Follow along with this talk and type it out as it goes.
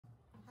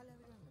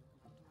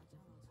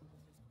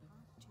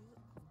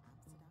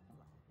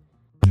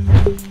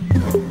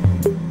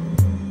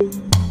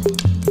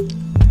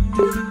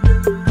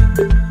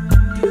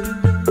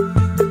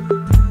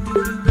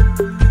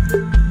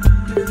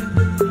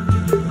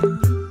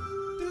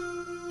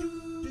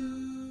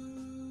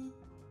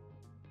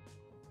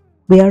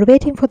We are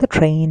waiting for the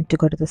train to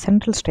go to the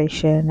central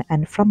station,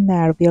 and from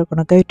there we are going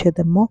to go to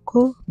the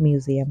Moco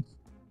Museum.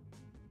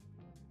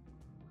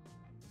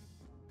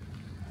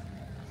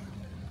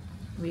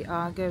 We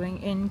are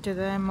going into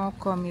the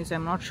Moco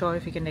Museum. I'm not sure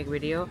if we can take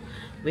video.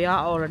 We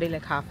are already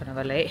like half an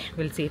hour late.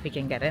 We'll see if we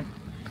can get in.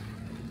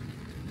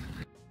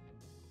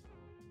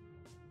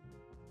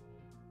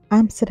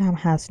 Amsterdam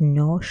has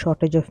no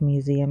shortage of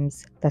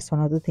museums. That's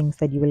one of the things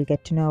that you will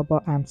get to know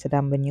about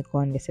Amsterdam when you go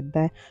and visit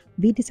there.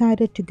 We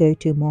decided to go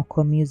to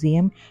Moco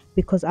Museum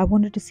because I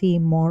wanted to see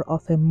more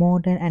of a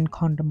modern and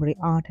contemporary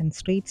art and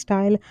street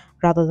style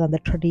rather than the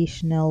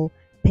traditional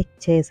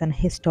pictures and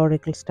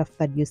historical stuff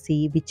that you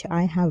see, which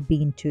I have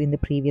been to in the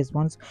previous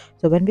ones.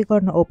 So when we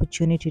got an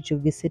opportunity to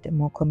visit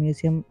Moco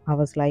Museum, I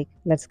was like,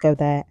 let's go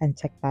there and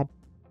check that.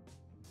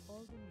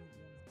 All the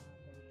museums are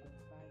very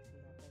close by.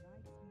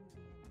 So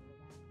you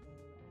have the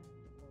Rijksmuseum, the Van Gogh, and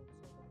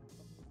also the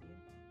Moco Museum.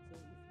 So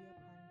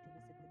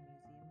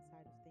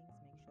if you are planning to visit the museum side of things,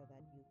 make sure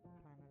that you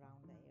plan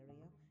around the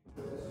area.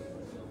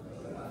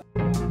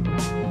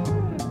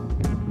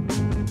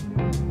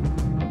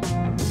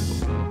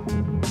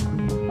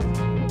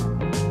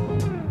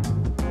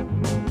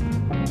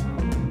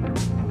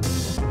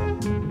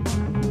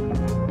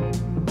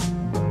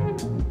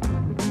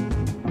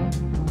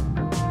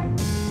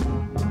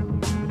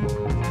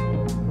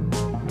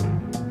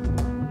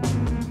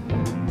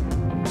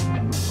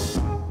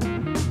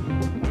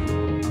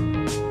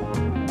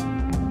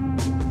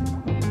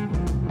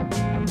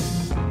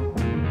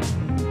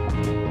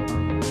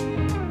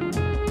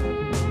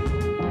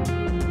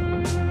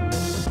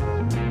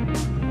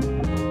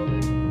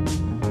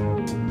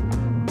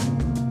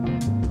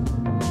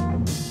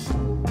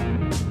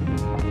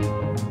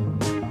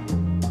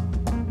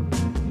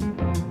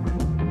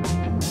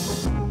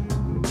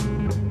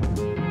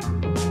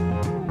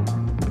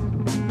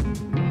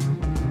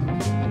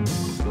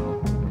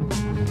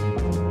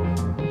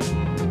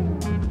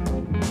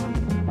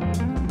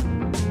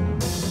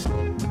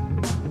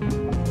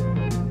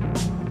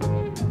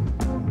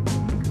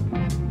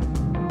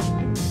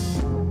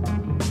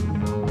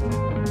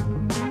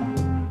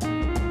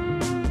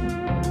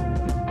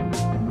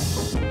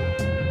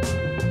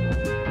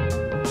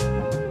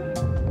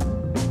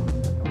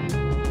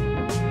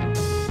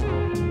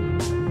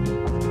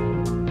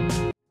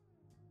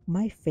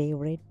 My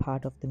favorite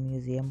part of the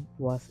museum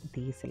was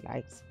these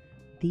lights.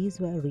 These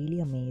were really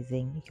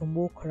amazing. You can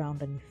walk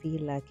around and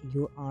feel like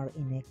you are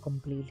in a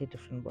completely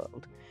different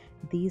world.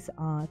 These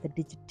are the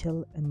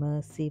digital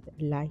immersive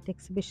light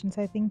exhibitions,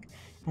 I think,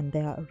 and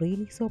they are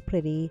really so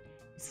pretty.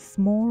 It's a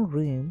small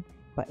room,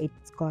 but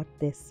it's got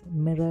this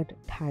mirrored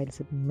tiles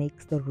that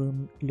makes the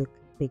room look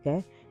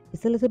bigger.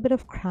 It's a little bit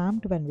of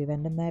cramped when we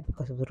went in there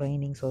because it was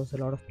raining, so there's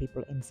a lot of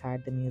people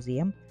inside the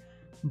museum.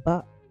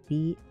 But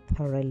we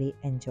thoroughly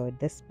enjoyed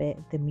this bit,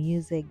 the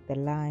music, the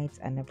lights,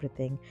 and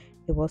everything.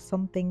 It was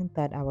something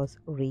that I was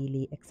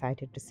really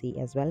excited to see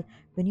as well.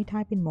 When you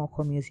type in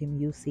Moco Museum,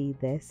 you see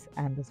this,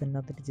 and there's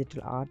another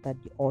digital art that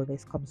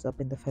always comes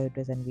up in the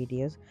photos and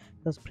videos.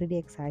 I was pretty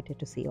excited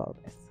to see all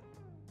this.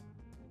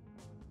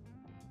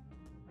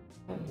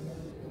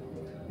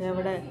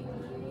 എവിടെ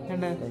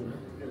കണ്ട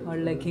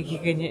വെള്ളക്കി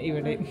കഴിഞ്ഞ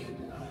ഇവിടെ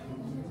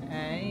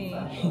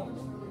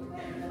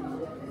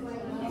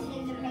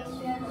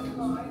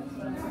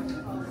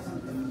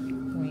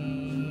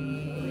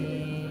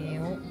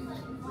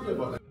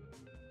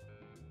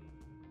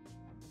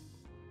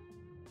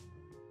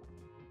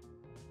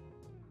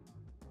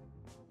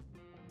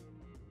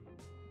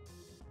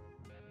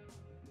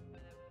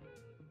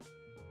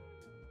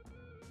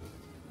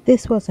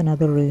This was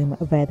another room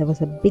where there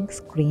was a big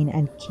screen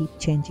and keep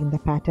changing the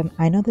pattern.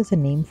 I know there's a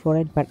name for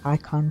it, but I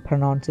can't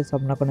pronounce it, so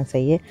I'm not going to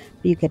say it.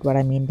 But you get what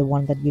I mean. The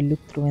one that you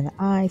look through in the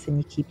eyes and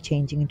you keep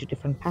changing into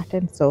different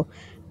patterns. So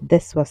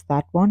this was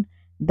that one.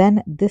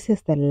 Then this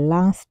is the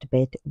last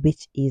bit,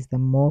 which is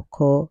the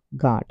Moco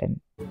Garden.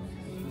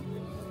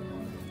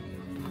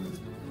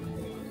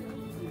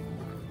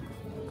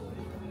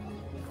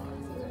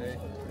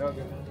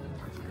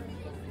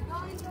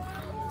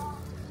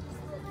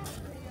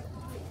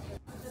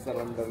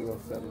 Surrender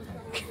yourself.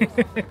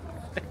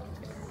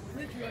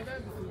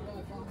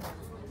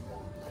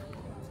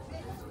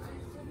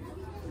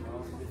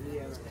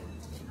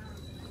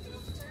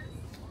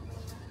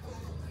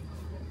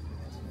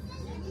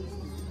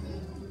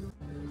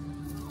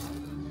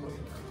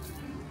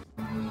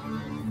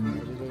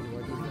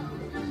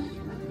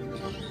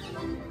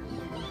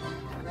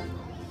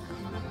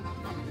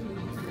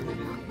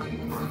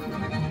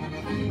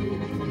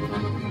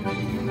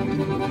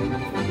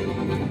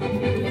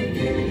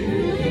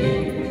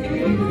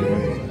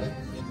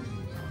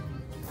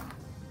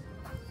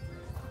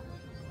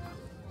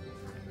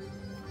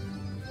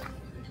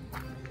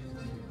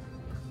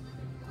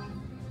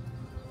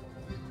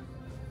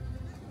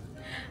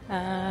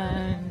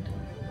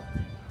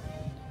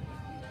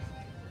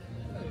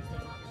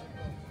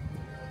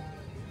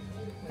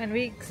 And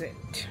we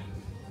exit.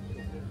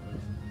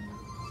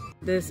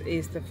 This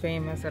is the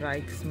famous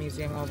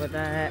Rijksmuseum over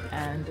there,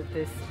 and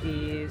this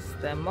is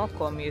the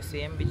Moco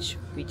Museum, which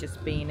we just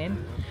been in.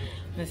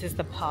 This is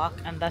the park,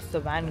 and that's the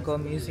Van Gogh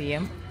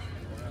Museum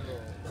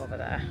over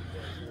there.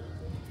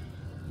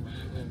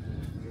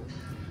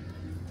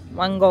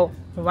 Van Gogh,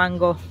 Van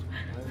Gogh.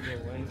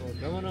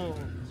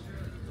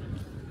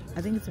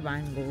 I think it's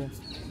Van Gogh.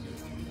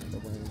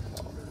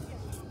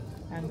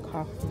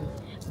 Bangkok.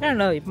 I don't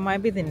know, it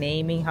might be the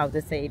naming, how they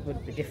say it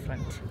would be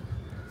different.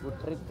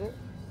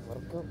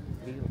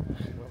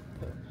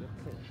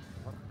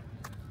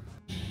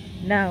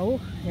 Now,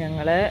 we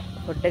are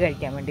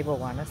going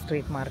to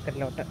street market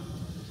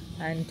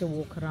and to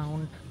walk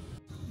around.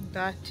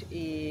 That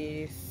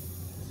is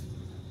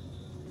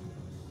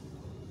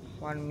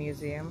one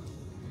museum.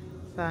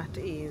 That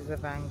is the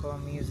Van Gogh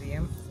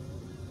Museum.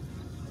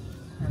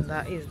 And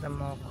that is the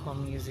Moco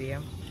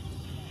Museum.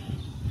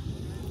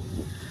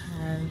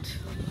 And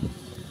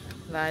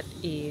that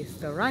is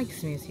the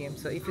Rijksmuseum.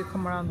 So if you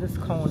come around this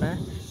corner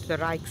to the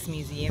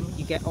Rijksmuseum,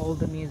 you get all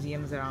the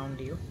museums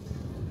around you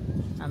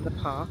and the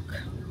park.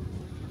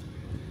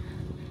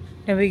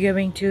 Then we're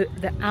going to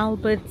the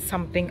Albert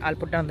something. I'll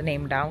put down the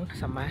name down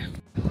somewhere.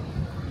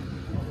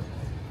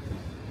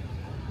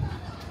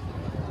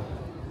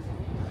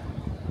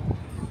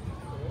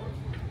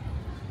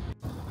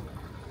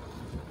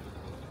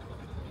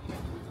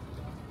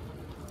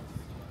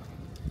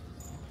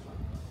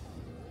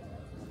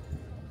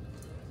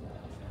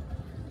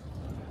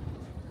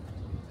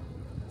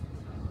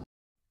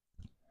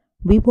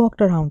 We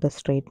walked around the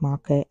street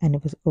market and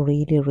it was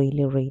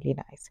really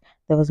nice.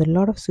 There was a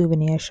lot of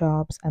souvenir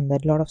shops and a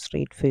lot of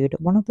street food.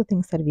 One of the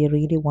things that we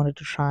really wanted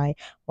to try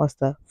was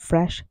the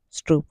fresh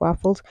stroop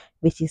waffles,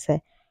 which is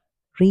a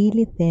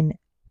really thin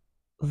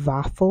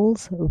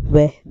waffles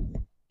with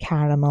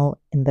caramel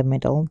in the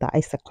middle. That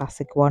is the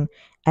classic one,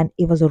 and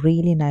it was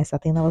really nice. I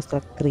think that was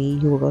like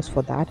 €3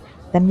 for that.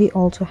 Then we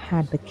also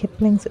had the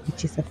Kiplings,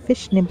 which is a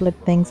fish niblet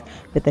things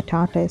with the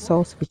tartar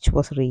sauce, which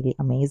was really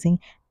amazing.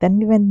 Then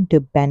we went to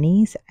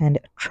Benny's and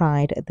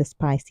tried the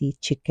spicy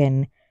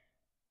chicken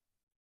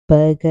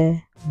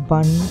burger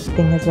bun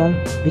thing as well,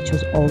 which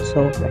was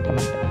also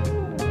recommended.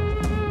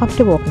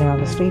 After walking around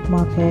the street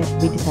market,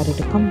 we decided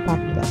to come back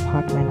to the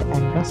apartment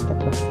and rest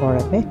up for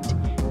a bit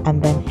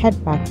and then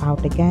head back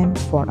out again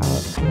for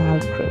our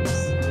canal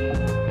cruise.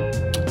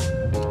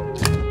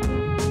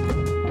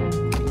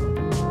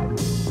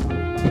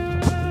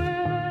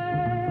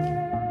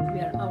 We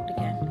are out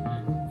again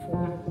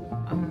for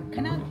our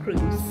canal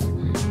cruise. So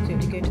we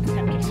have to go to the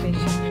central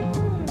station.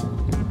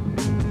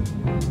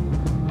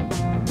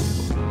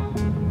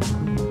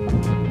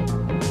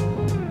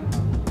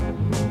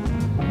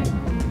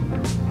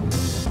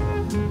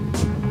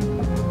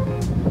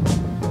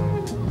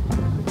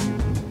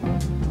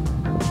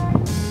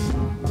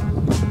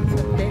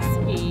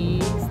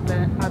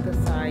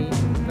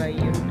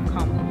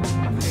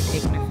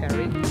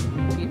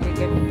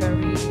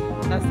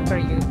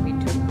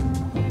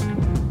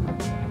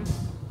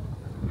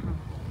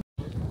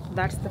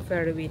 That's the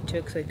ferry we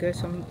took, so it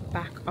goes from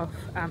back of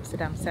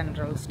Amsterdam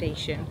Central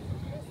Station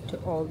to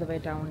all the way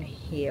down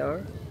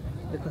here,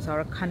 because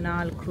our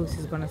canal cruise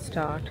is going to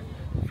start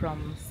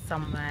from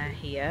somewhere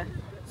here.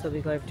 So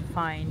we're going to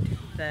find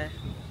the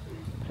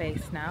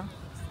place now,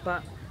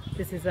 but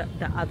this is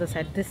the other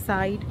side. This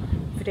side,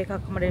 if you take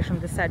accommodation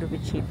on this side, will be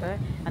cheaper,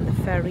 and the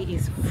ferry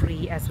is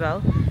free as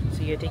well,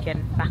 so you're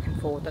taken back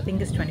and forth. I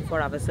think it's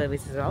 24-hour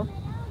service as well.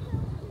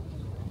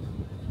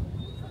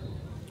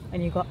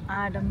 And you got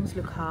Adams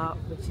Lookout,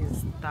 which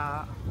is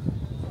the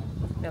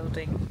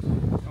building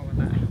over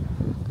there.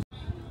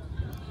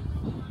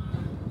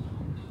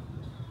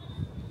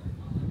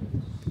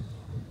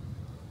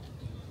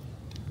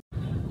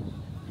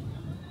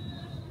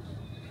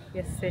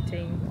 We're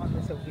sitting on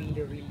this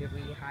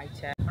really high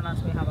chair. Don't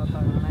ask me how I got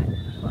on it,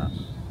 but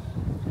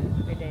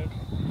we did.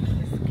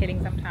 Just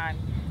killing some time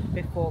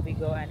before we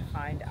go and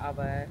find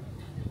our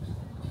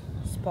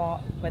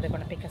spot where they're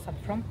going to pick us up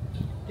from.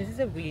 This is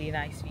a really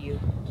nice view,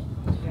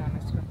 to be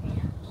honest, from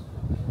here.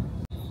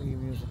 Free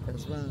music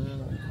as well.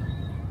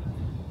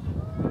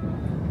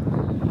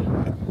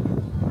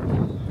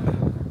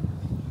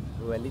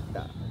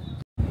 Walita.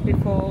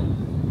 Before,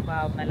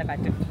 wow, we're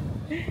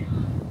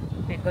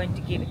going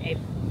to give a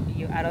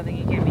you. I don't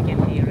think we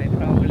can hear it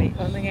probably.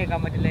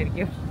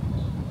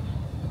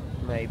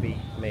 Maybe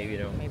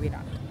no. Maybe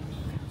not.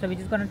 So we're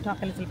just going to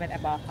talk a little bit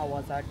about how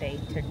was our day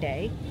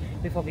today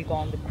before we go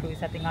on the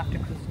cruise. I think after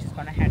cruise we're just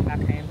going to head back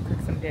home,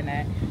 cook some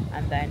dinner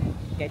and then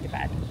go to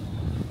bed.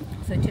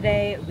 So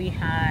today we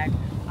had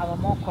our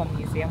Moco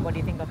Museum. What do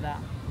you think of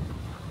that?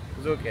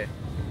 It's okay.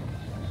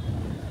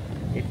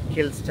 It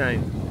kills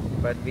time,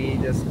 but we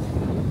just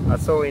are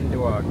so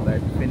into art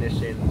that finish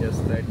in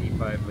just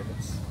 35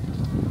 minutes.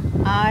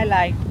 I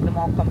like the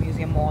Moco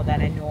Museum more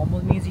than a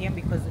normal museum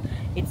because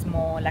it's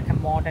more like a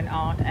modern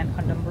art and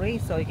contemporary,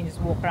 so you can just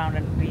walk around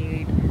and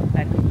read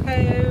like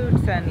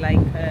codes and like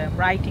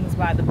writings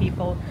by the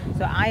people.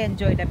 So I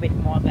enjoyed it a bit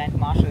more than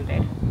Marshall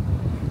did.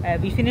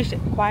 We finished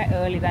quite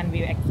early than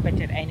we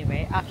expected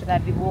anyway. After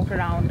that, we walked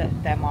around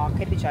the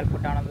market, which I'll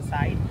put down on the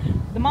side.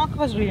 The market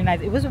was really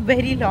nice. It was a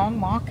very long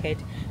market.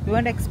 We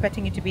weren't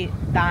expecting it to be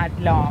that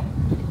long.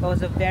 It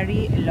was a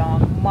very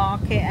long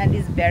market and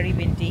it's very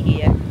windy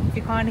here. If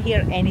you can't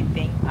hear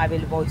anything, I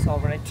will voice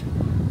over it.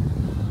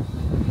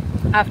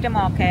 After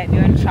market, we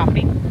went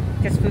shopping,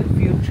 just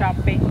food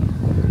shopping.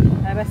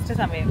 Best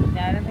സമയം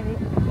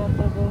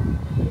ഞാനെന്തെങ്കിലും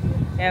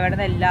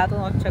എവിടെ എല്ലാത്തും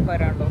ഒച്ചയൊക്കെ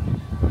വരാണ്ടോ.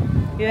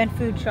 We went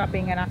food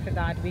shopping and after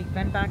that we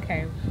went back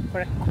home for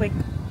a quick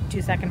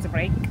 2 seconds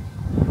break,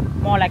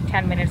 more like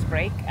 10 minutes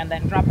break, and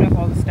then dropped off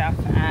all the stuff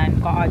and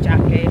got our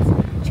jackets,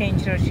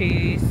 changed our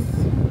shoes.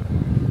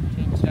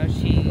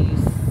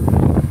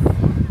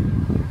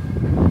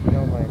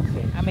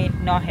 I mean,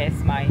 not his,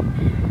 mine.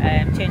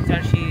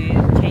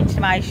 Changed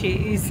my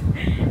shoes,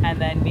 and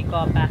then we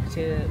got back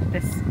to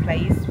this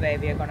place where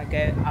we are gonna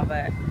go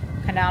our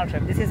canal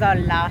trip. This is our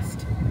last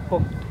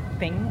booked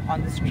thing on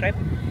this trip.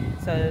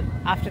 So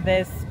after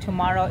this,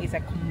 tomorrow is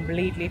a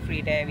completely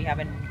free day. We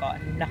haven't got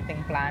nothing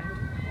planned.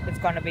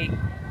 It's gonna be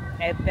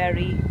a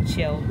very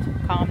chilled,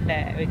 calm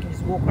day. We can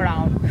just walk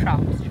around,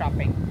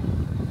 shopping,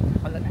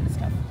 all that kind of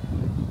stuff.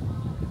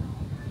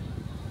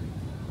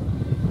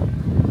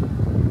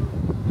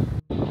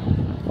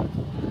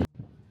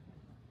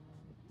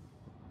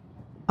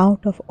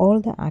 Out of all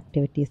the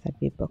activities that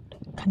we booked,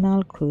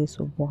 Canal Cruise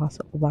was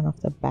one of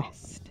the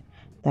best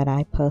that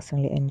I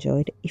personally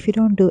enjoyed. If you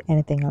don't do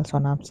anything else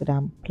on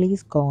Amsterdam,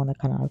 please go on a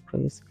Canal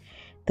Cruise.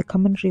 The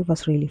commentary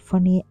was really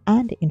funny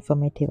and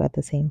informative at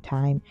the same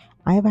time.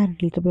 I've had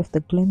a little bit of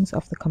the glimpse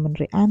of the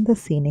commentary and the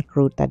scenic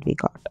route that we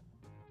got.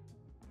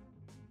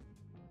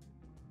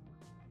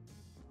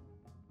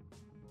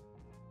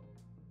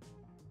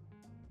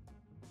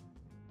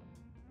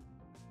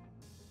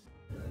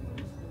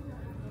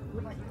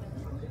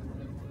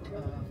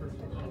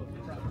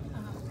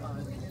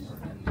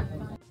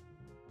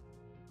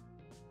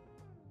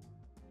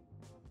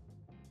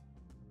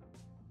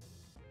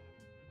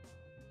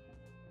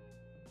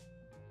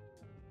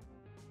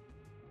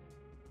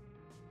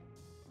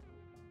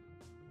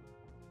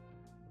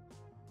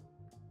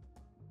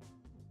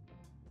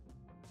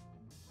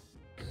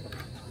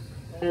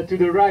 To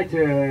the right,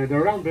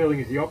 the round building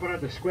is the opera,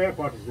 the square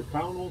part is the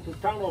town hall. To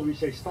town hall we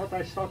say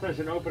stadhuis, stadhuis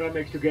and opera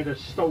makes together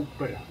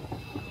stopera.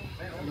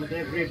 Not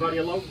everybody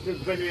alone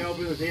when we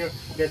open it here,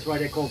 that's why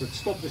they called it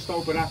stop the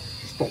stopera,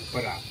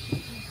 stopera.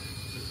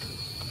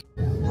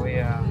 Oh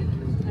yeah.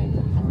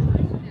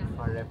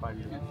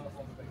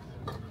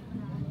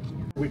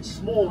 With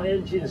small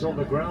engines on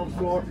the ground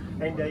floor,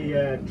 and they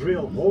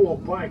drill hollow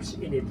pipes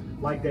in it,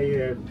 like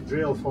they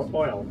drill for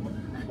oil.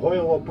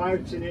 Hollow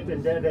pipes in it,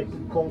 and then they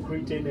put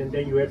concrete in, and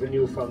then you have a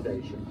new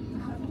foundation.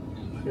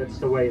 That's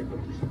the way it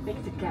looks.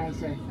 Victor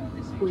Kaiser,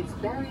 who is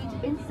buried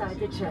inside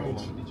the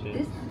church.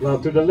 Well,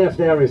 to the left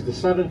there is the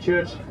Southern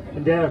Church,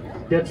 and there,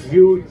 that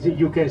view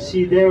you can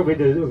see there with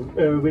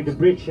the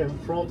bridge in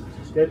front.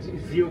 That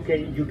view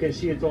you can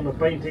see it on a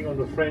painting on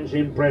the French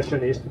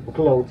Impressionist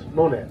Claude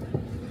Monet.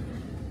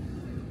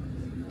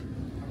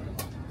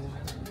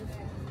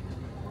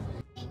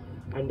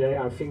 And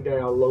I think they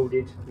are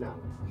loaded now.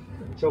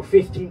 So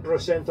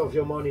 15% of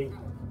your money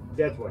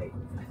that way.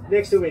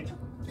 Next to it,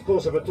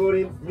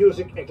 Conservatorium,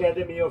 Music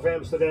Academy of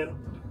Amsterdam.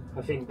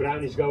 I think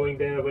Bruin is going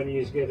there when he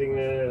is getting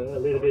a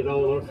little bit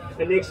older.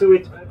 And next to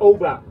it,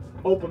 OBA,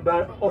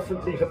 Openbaar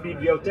Offentliche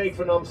Bibliotheek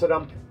van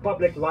Amsterdam,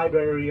 Public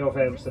Library of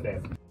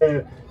Amsterdam.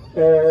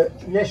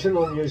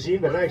 National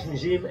Museum, the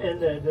Rijksmuseum,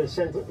 and the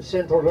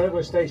Central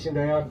Railway Station,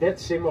 they are that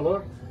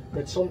similar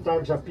that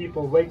sometimes are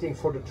people waiting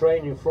for the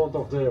train in front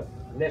of the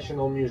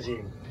National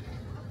Museum.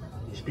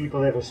 These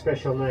people have a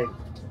special name.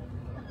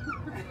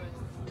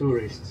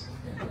 Tourists.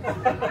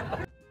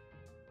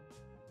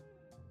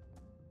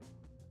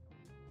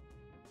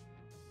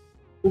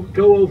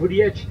 Go over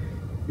the edge.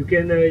 You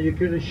can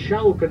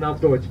schauken auf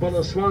Deutsch,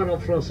 balançoar en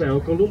français, o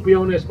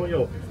columpio en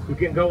español. You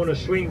can go on a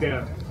swing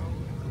there,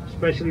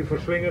 especially for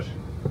swingers.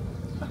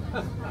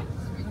 I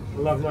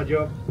love my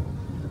job.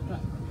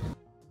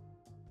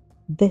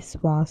 This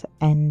was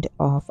end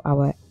of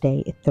our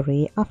day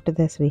 3. After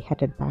this we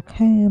headed back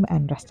home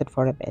and rested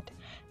for a bit.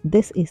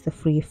 This is the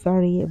free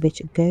ferry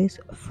which goes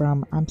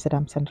from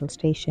Amsterdam Central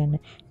Station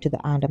to the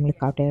Amsterdam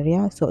Lookout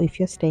area. So if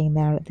you're staying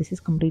there, this is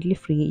completely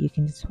free. You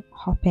can just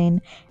hop in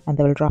and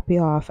they will drop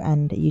you off,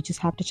 and you just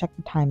have to check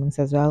the timings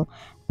as well.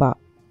 But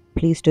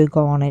please do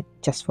go on it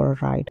just for a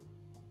ride.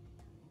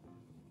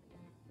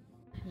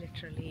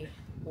 Literally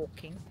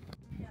walking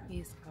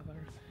is our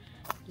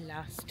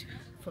last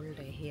full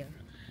day here.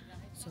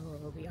 So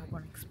we are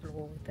going to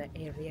explore the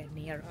area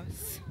near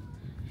us,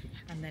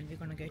 and then we're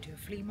going to go to a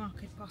flea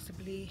market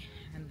possibly,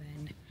 and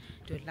then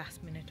do a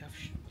last minute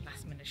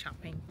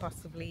shopping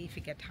possibly if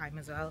we get time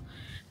as well.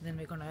 And then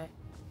we're going to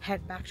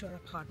head back to our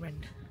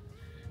apartment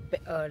a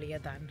bit earlier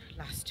than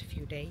last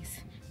few days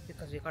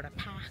because we've got to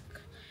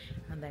pack,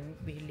 and then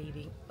we're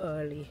leaving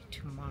early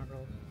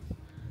tomorrow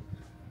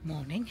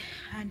morning.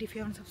 And if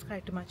you haven't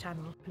subscribed to my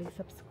channel, please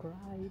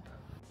subscribe.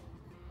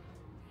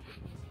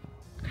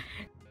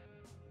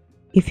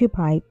 If you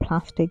buy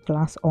plastic,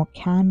 glass, or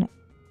can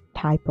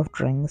type of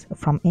drinks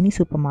from any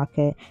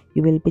supermarket,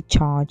 you will be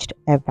charged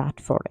a VAT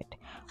for it.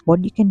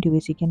 What you can do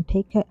is you can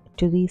take it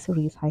to these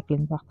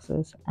recycling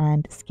boxes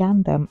and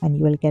scan them, and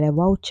you will get a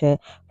voucher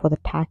for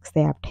the tax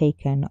they have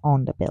taken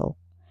on the bill.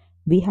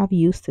 We have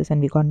used this and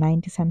we got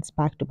 90 cents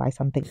back to buy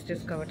something. Just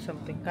discovered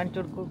something.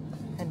 Contour cook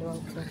and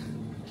voucher.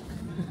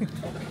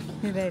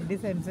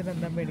 This cents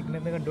and the medical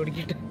and the contour.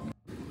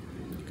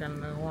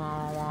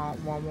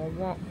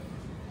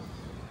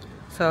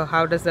 So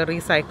how does the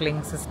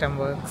recycling system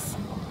works?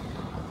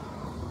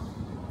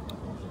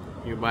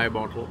 You buy a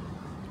bottle,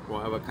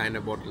 whatever kind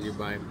of bottle you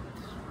buy,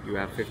 you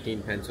have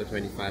 15 pence or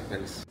 25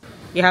 pence.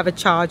 You have a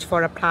charge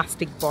for a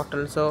plastic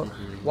bottle. So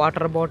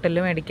water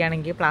bottle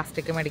medicanaങ്കിൽ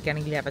plastic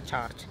medicanaങ്കിൽ you have a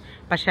charge.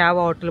 പക്ഷേ ആ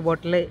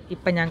bottle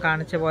ഇപ്പം ഞാൻ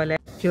കാണിച്ച പോലെ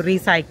if you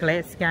recycle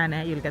scan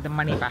you'll get the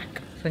money back.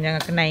 So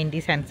ഞങ്ങൾക്ക്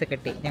 90 cents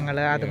കിട്ടി. ഞങ്ങൾ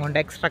അതുകൊണ്ട്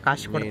extra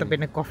cash കൊടുത്ത്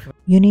പിന്നെ coffee.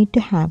 You need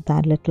to have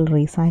that little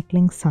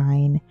recycling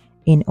sign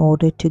in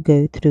order to go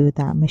through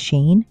that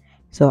machine.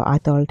 So I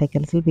thought I'll take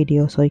a little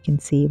video so you can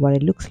see what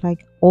it looks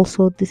like.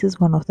 Also, this is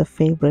one of the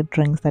favorite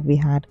drinks that we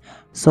had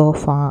so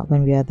far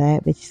when we were there,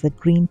 which is a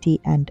green tea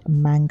and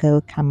mango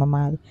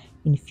chamomile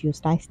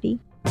infused iced tea.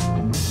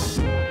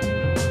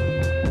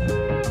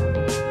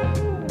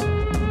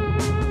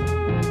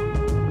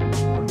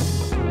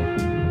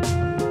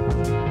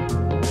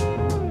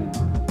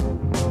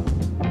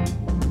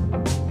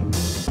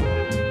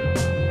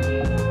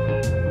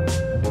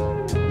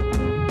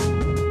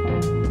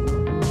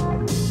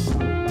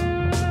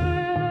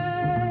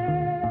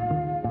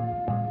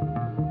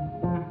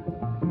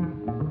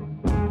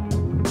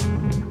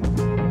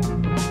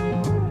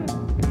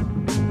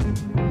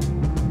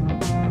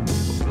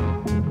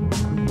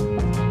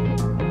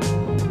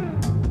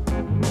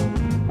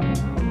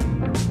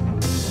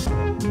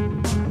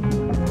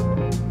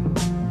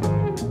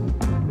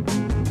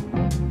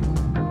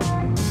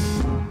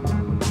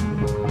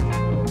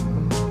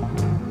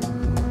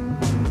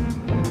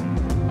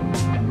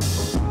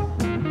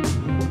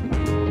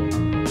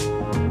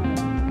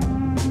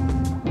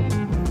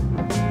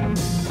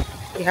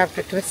 You have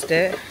to twist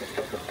it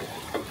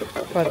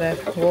for the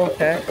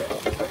water.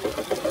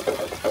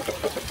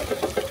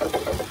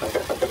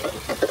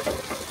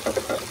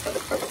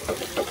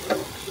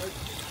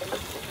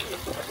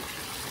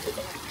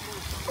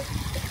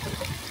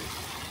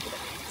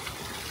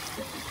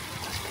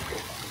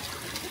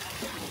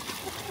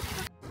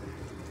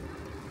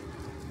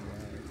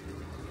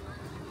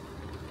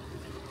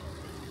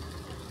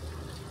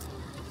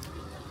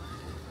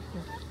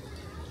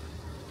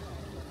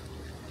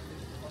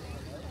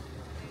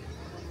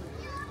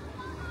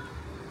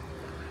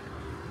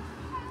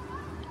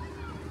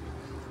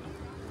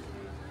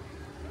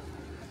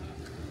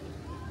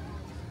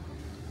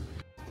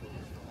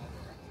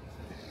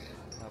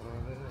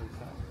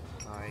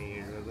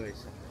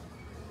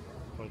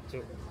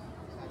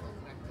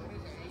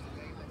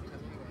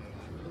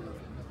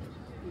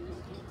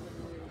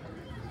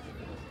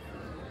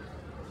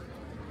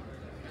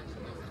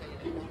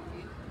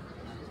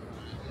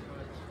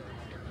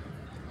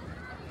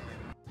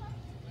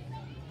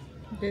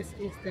 This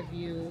is the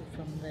view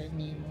from the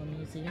Nemo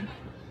Museum.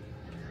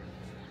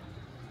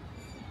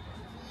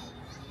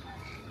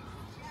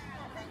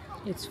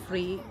 It's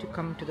free to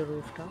come to the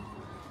rooftop.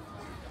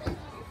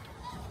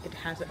 It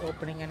has an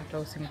opening and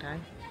closing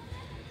time.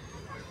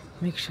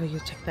 Make sure you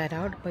check that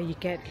out, but you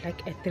get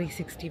like a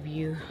 360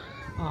 view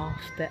of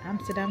the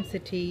Amsterdam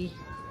city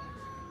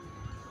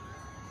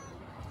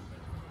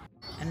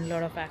and a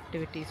lot of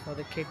activities for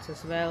the kids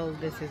as well.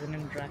 This is an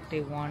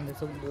interactive one.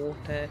 There's a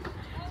water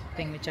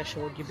thing which I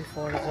showed you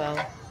before as well,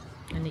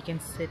 and you can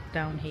sit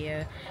down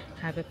here,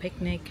 have a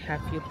picnic,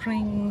 have your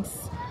drinks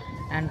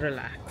and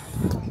relax.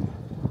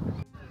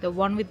 The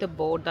one with the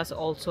boat, that's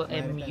also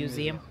a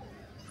museum.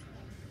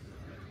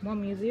 What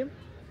museum?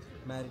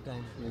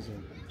 Maritime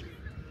Museum.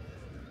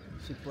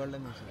 Shipworld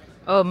Museum.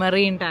 Oh,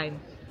 marine time.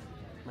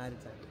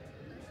 Maritime.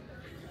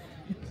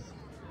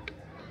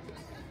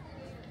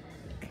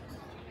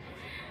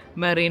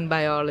 Marine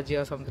biology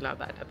or something like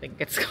that, I think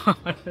it's called.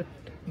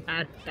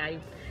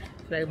 Maritime.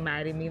 It's like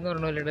marry me or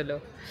no little.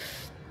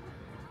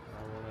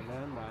 I want to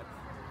learn that.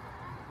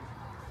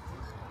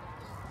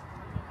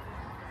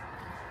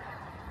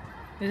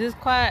 This is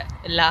quite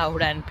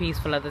loud and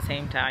peaceful at the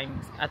same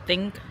time. I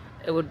think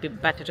it would be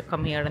better to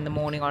come here in the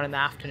morning or in the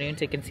afternoon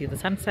so you can see the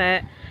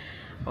sunset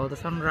or the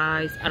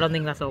sunrise. I don't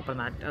think that's open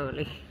that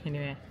early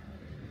anyway,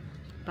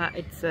 but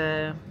it's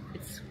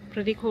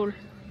pretty cool,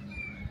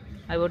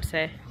 I would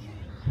say.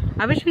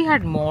 I wish we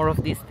had more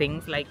of these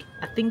things. Like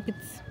I think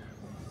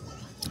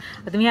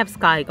we have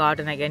Sky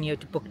Garden again. You have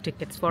to book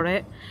tickets for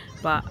it,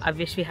 but I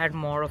wish we had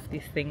more of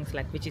these things,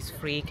 like which is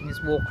free. You can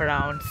just walk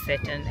around,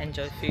 sit and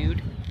enjoy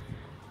food.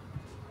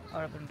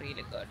 Or have been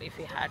really good if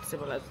we had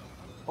similar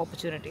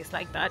opportunities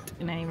like that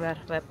in anywhere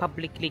where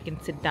publicly you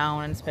can sit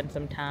down and spend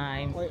some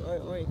time. Oi, oi,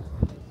 oi.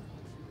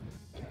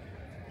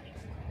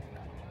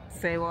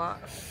 Say what?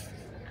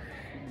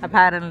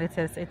 Apparently it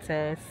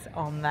says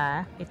on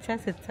there. It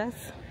says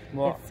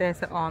What? It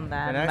says on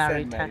that When I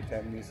said maritime.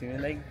 maritime museum,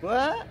 you're like,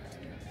 what?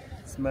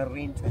 It's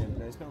marine time.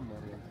 There's no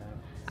marine time.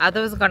 I thought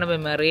it was gonna be a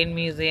marine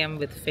museum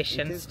with fish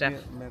It and is stuff.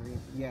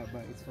 marine, yeah,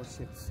 but it's for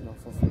ships, not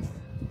for fish.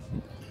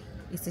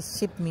 It's a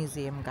ship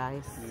museum,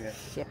 guys. Yeah.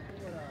 Ship.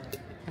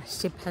 A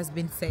ship has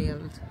been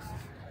sailed.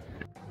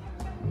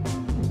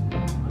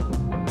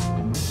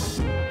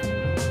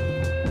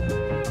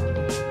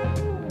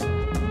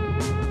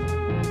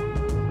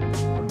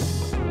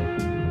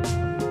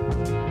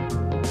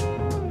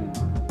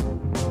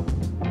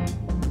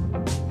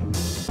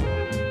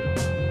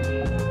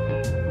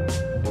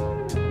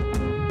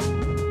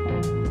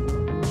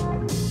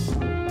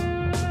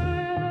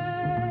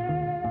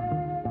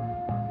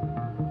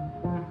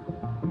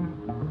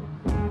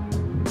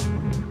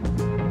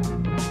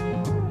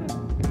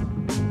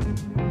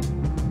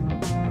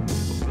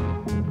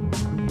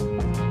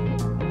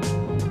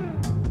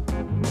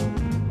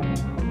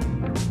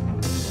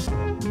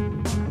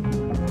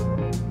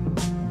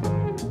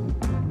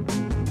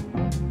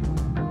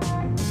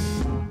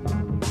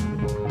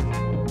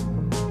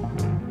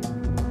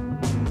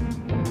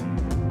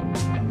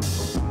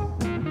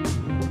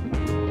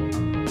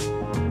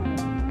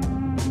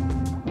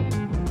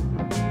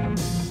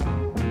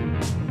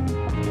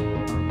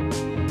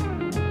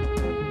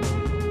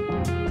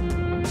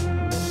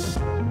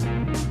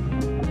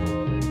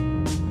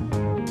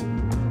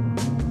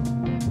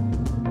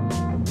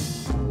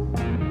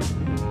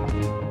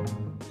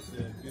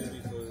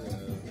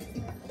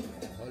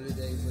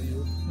 Holiday for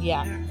you.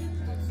 Yeah.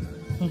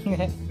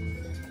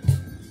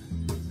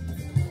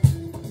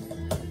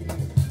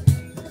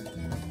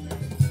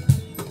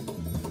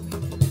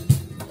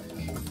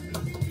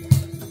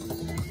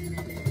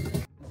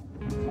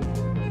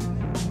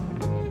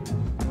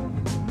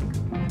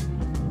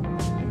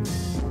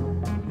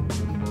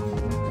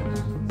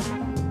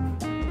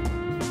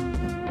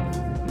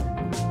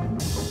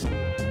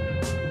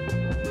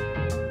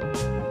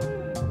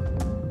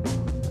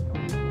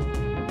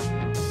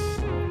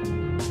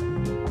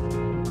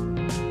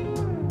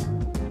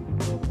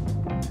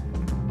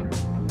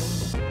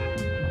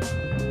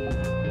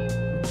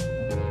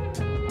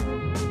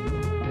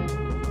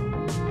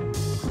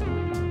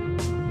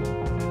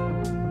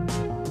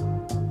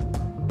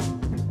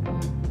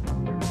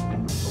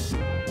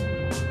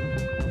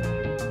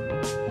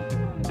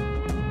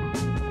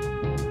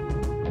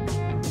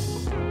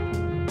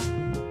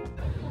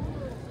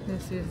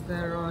 This is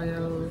the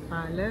Royal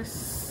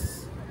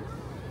Palace.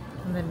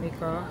 And then we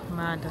got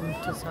Madame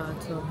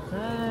Tussauds over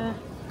there.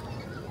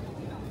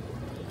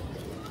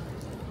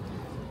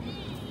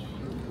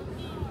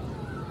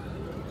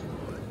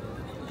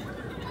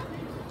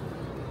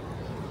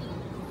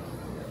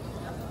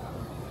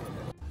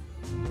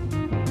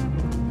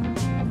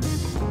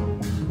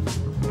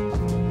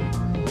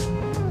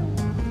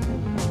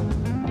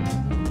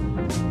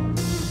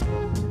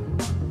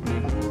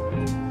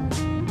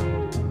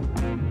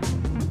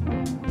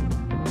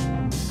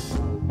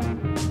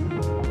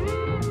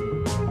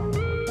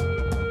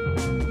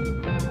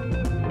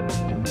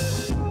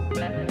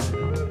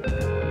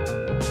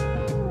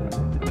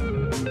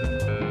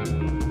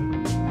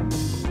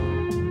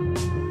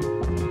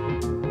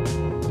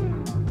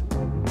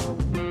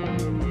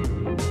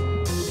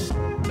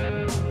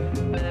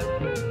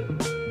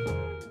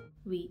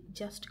 We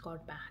just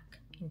got back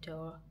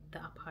into the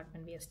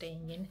apartment we are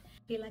staying in.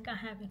 I feel like I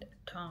haven't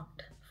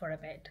talked for a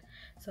bit.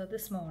 So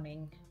this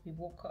morning we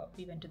woke up,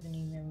 we went to the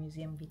New Year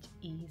Museum, which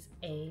is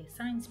a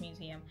science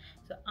museum.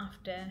 So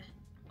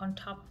on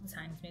top of the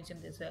science museum,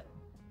 there's a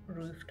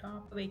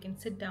rooftop where you can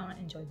sit down and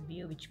enjoy the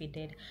view, which we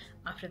did.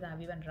 After that,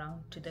 we went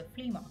around to the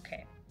flea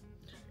market.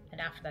 And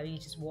after that, we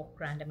just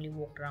randomly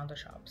walked around the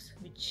shops,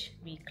 which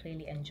we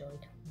clearly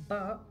enjoyed.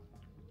 But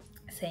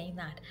saying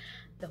that,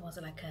 there was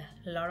like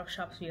a lot of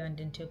shops we went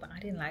into, but I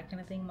didn't like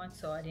anything much,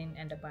 so I didn't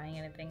end up buying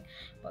anything.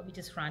 But we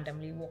just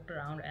randomly walked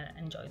around and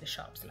enjoyed the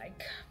shops,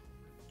 like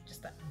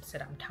just the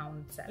Amsterdam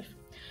town itself.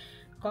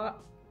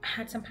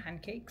 Had some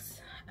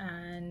pancakes,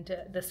 and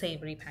the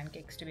savory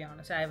pancakes, to be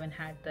honest. I haven't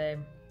had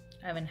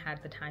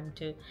the time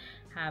to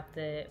have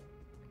the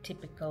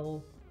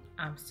typical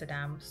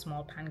Amsterdam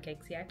small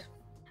pancakes yet.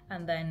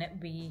 And then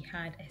we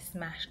had a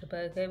smashed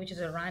burger, which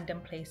is a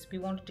random place. I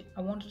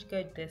wanted to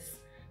go to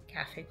this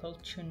cafe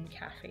called Chun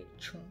Cafe,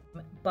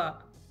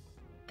 but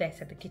they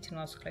said the kitchen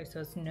was closed, so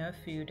there was no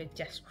food,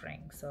 just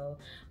drinks. So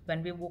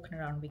when we were walking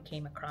around, we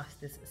came across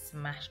this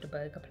smashed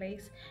burger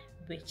place,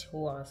 which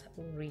was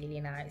really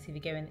nice. If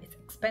you go in, it's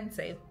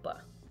expensive,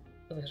 but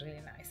it was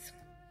really nice.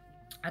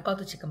 I got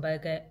the chicken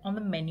burger. On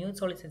the menu, it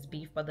says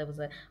beef, but there was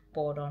a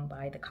board on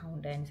by the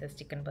counter and it says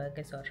chicken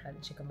burger, so I tried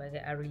the chicken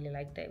burger. I really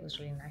liked it. It was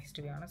really nice,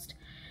 to be honest.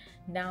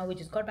 Now we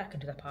just got back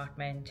into the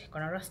apartment,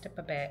 gonna rest up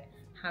a bit,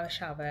 have a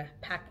shower,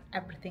 pack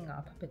everything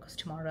up, because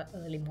tomorrow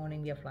early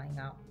morning we are flying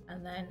out.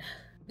 And then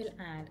we'll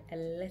add a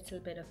little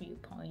bit of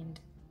viewpoint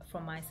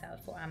for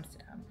myself for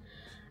Amsterdam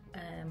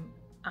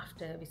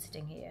after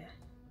visiting here.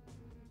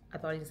 I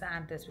thought I'll just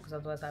add this because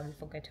otherwise I will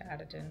forget to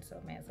add it in, so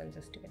may as well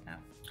just do it now.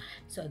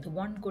 So the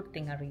one good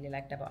thing I really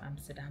liked about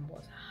Amsterdam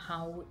was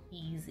how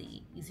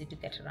easy to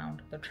get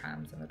around the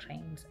trams and the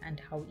trains, and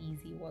how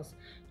easy it was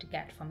to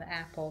get from the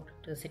airport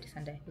to the city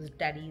centre. It was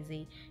dead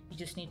easy. You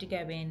just need to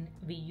go in.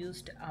 We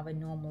used our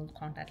normal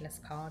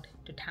contactless card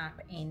to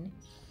tap in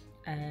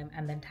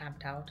and then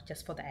tapped out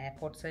just for the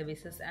airport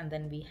services, and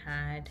then we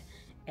had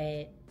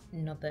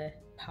another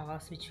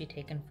pass which we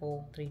taken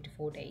for 3 to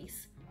 4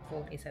 days.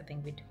 4 days I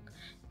think we took,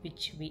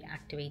 which we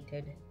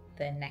activated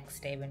the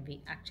next day when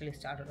we actually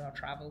started our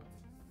travel,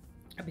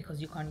 because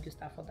you can't use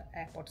that for the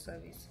airport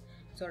service.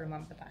 So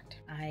remember that.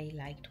 I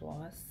liked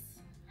was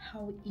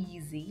how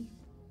easy,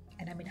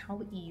 and I mean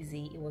how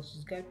easy it was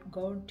just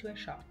go to a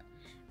shop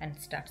and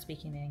start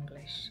speaking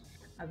English.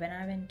 When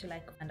I went to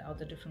like and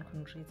other different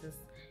countries,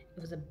 it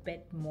was a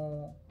bit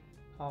more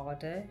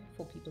harder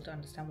for people to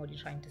understand what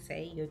you're trying to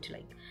say. You have to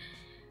like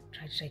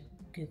try to like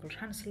Google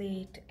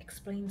Translate,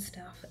 explain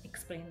stuff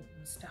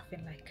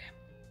in like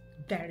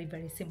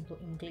very simple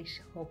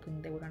English,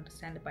 hoping they would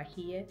understand it. But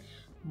here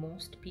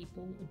most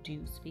people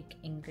do speak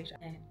English,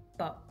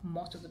 but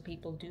most of the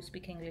people do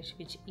speak English,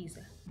 which is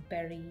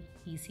very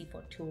easy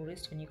for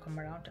tourists when you come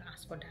around to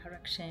ask for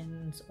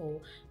directions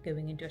or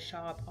going into a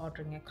shop,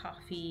 ordering a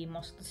coffee.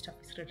 Most of the stuff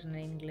is written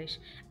in English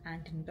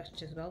and in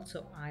Dutch as well,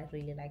 so I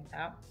really like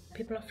that.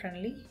 People are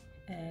friendly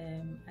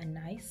and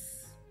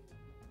nice,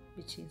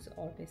 which is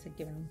always a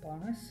given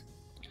bonus.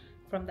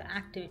 From the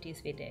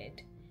activities we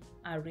did,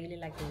 I really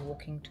like the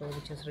walking tour,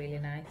 which is really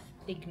nice.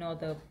 Ignore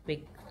the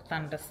big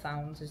thunder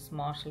sounds. It's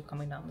Marshall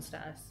coming down the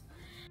stairs.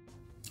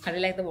 I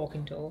really like the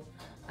walking tour.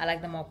 I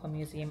like the Moco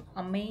Museum.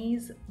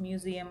 Amaze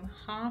Museum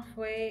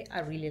halfway, I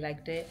really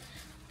liked it.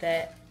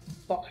 The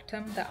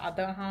bottom, the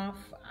other half,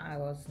 I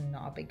was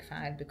not a big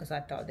fan because I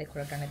thought they could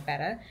have done it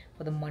better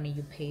for the money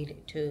you paid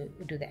to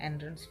do the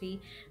entrance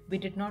fee. We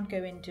did not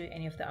go into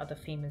any of the other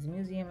famous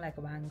museum like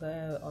Van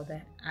Gogh or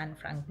the Anne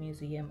Frank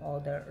Museum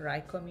or the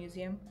Rijko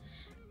Museum,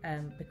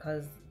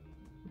 because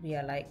we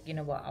are like, you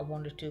know what, I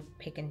wanted to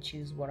pick and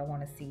choose what I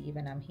want to see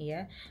when I'm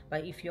here.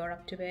 But if you're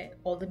up to it,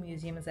 all the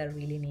museums are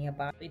really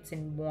nearby. It's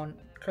in one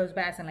close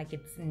by, and like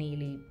it's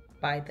nearly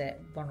by the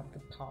one of the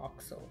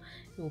parks, so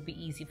it will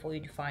be easy for you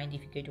to find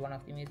if you go to one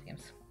of the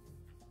museums,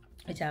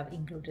 which I've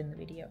included in the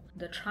video.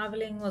 The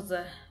traveling was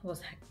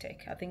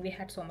hectic. I think we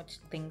had so much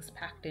things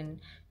packed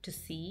in to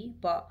see,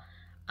 but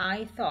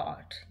I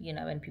thought, you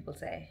know, when people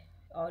say,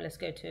 oh, let's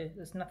go to,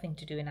 there's nothing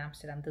to do in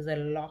Amsterdam, there's a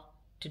lot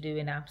to do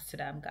in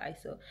Amsterdam, guys.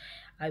 So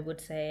I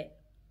would say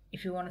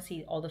if you want to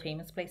see all the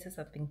famous places,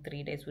 I think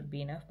 3 days would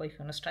be enough. But if you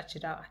want to stretch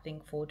it out, I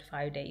think 4 to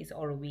 5 days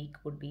or a week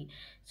would be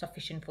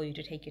sufficient for you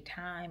to take your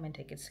time and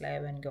take it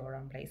slow and go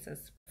around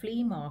places.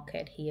 Flea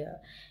market here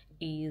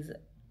is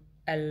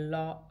a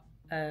lot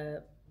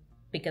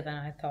bigger than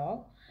I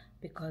thought,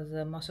 because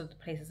most of the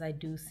places I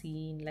do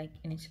see, like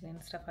in Italy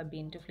and stuff, I've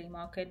been to flea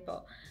market,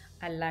 but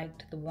I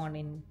liked the one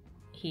in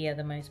here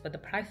the most, but the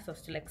prices are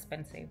still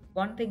expensive.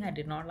 One thing I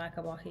did not like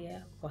about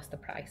here was the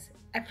price.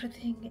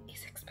 Everything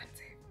is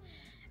expensive,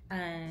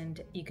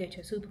 and you go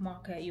to a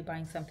supermarket, you're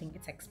buying something,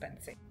 it's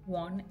expensive.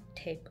 One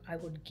tip I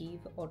would give,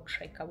 or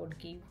trick I would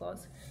give,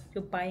 was if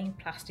you're buying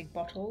plastic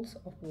bottles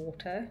of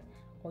water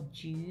or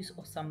juice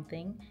or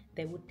something,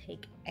 they would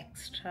take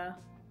extra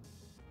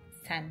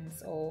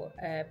cents or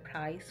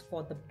price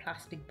for the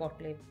plastic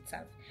bottle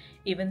itself.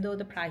 Even though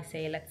the price,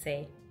 say, let's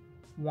say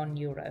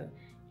 €1,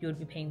 you would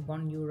be paying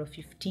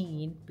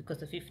 €1.15, because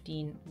the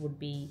 15 would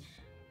be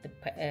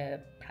the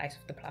price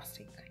of the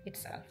plastic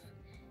itself.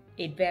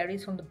 It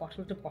varies from the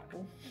bottle to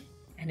bottle,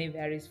 and it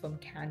varies from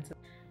cans.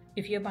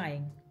 If you're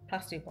buying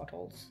plastic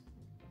bottles,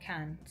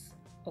 cans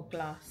or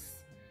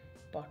glass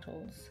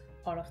bottles,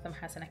 all of them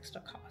has an extra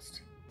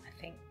cost,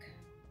 I think.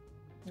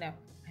 No,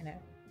 I know.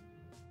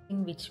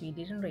 Which we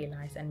didn't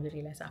realize, and we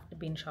realized after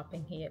being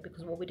shopping here,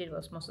 because what we did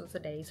was most of the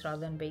days,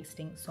 rather than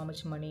wasting so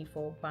much money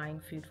for buying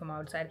food from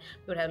outside,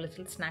 we would have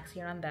little snacks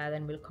here and there,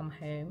 then we'll come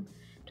home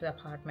to the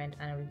apartment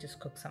and we'll just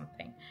cook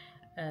something.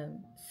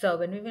 So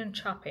when we went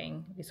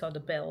shopping, we saw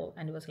the bill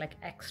and it was like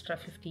extra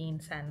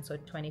 15 cents or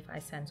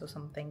 25 cents or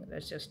something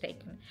that's just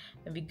taken.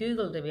 When we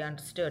googled it, we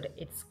understood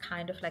it's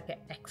kind of like an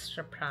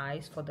extra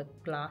price for the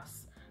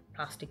glass,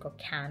 plastic or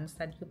cans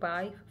that you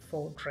buy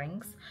for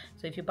drinks.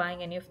 So if you're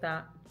buying any of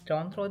that,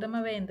 don't throw them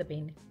away in the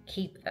bin,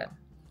 keep them.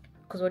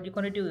 Because what you're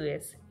going to do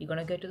is you're going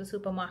to go to the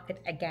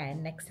supermarket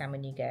again next time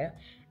when you go,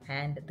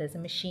 and there's a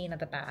machine at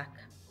the back.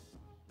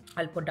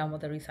 I'll put down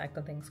what the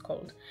recycle thing's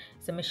called.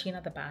 It's a machine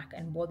at the back,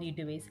 and what you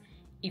do is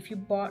if you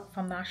bought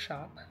from that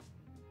shop,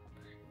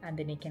 and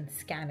then you can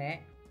scan it,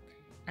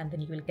 and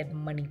then you will get the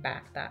money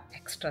back, that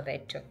extra they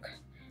took.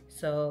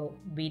 So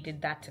we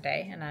did that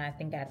today, and I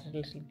think I had a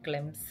little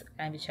glimpse,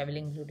 and which I will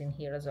include in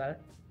here as well,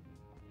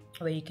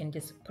 where you can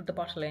just put the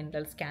bottle in,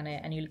 they'll scan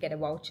it, and you'll get a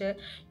voucher.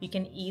 You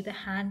can either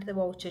hand the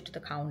voucher to the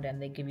counter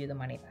and they give you the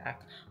money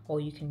back, or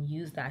you can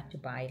use that to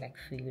buy like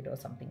food or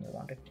something you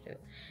wanted to do,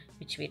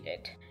 which we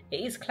did.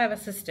 It is a clever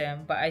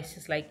system, but it's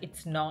just like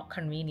it's not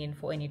convenient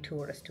for any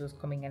tourist who's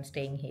coming and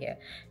staying here,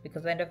 because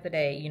at the end of the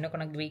day you're not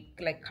going to be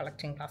like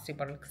collecting plastic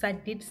bottles. Because I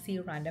did see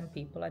random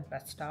people at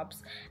bus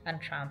stops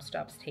and tram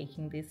stops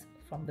taking this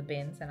from the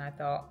bins, and I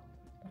thought,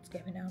 what's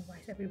going on? Why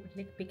is everybody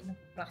like picking up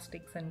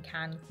plastics and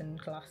cans and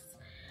glass?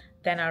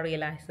 Then I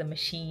realized the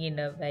machine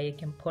where you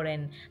can put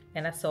in,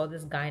 and I saw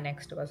this guy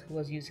next to us who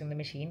was using the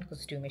machine,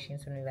 because 2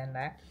 machines when we went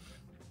there,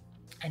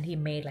 and he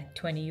made like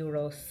 20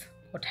 euros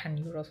or 10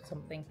 euros or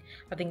something.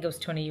 I think it was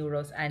 20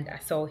 euros, and I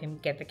saw him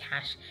get the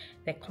cash.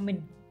 They come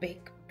in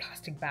big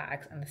plastic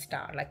bags and they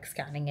start like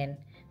scanning in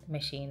the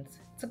machines.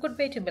 It's a good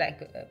way to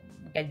like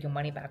get your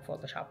money back for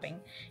the shopping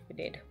you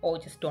did, or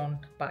just don't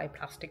buy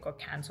plastic or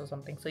cans or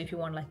something. So if you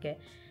want like a,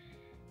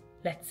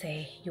 let's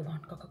say you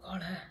want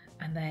Coca-Cola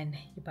and then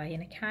you buy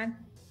in a can,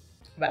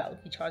 well,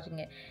 you're charging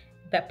it.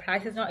 The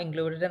price is not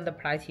included in the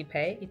price you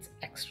pay, it's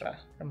extra,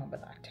 remember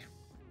that.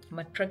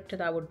 My trick to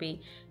that would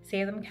be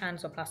save them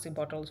cans or plastic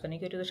bottles. When you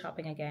go to the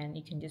shopping again,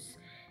 you can just,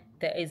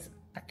 there is,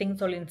 I think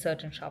it's only in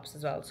certain shops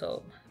as well.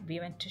 So we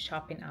went to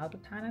shop in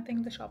Albertan, I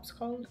think the shop's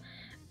called,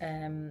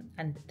 and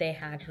they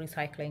had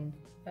recycling.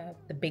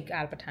 The big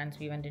Albertans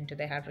we went into,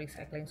 they had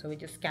recycling, so we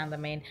just scan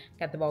them in,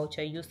 get the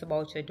voucher, use the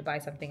voucher to buy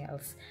something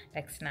else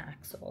like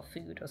snacks or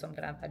food or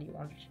something like that you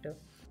wanted to do.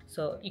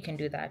 So you can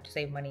do that to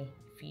save money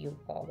if you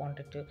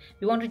wanted to.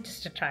 We wanted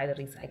just to try the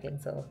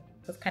recycling, so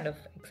it was kind of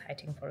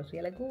exciting for us. We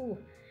were like, ooh,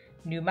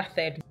 new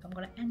method. I'm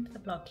gonna end the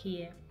vlog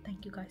here.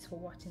 Thank you guys for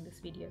watching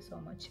this video so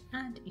much,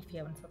 and if you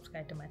haven't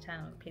subscribed to my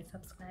channel, please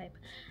subscribe,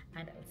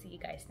 and I'll see you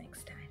guys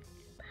next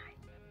time.